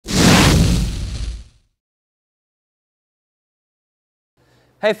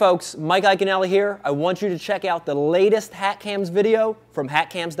Hey folks, Mike Iaconelli here. I want you to check out the latest Hatcams video from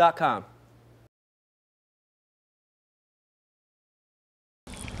hatcams.com.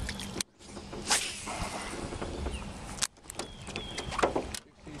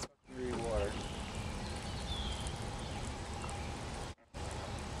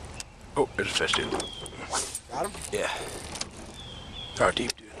 Oh, there's a fish, dude. Got him? Yeah. They're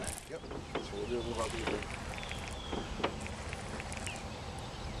deep, dude. Yep. So we'll do a little deeper.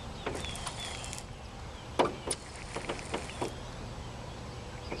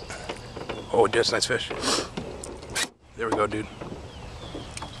 Oh, that's a nice fish. There we go, dude.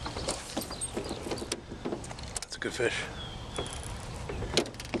 That's a good fish.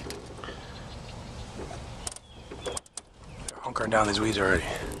 They're hunkering down these weeds already.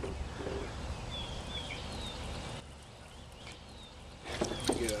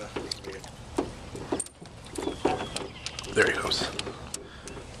 There he goes.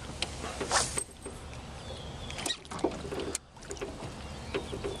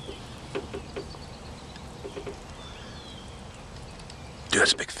 Dude,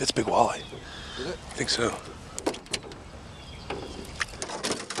 that's a big walleye. Is it? I think so.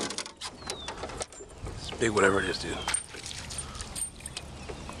 It's big, whatever it is, dude.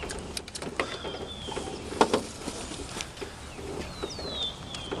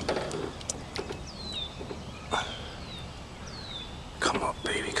 Come up,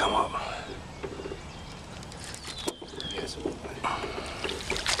 baby, come up. Yes.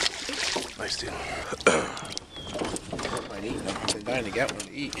 Nice, dude. Might eat them. I've been dying to get one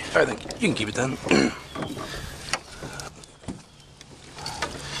to eat. I think you can keep it then.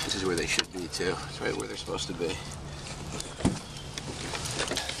 This is where they should be too. It's right where they're supposed to be.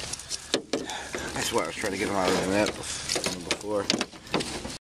 That's why I was trying to get them out of the net before.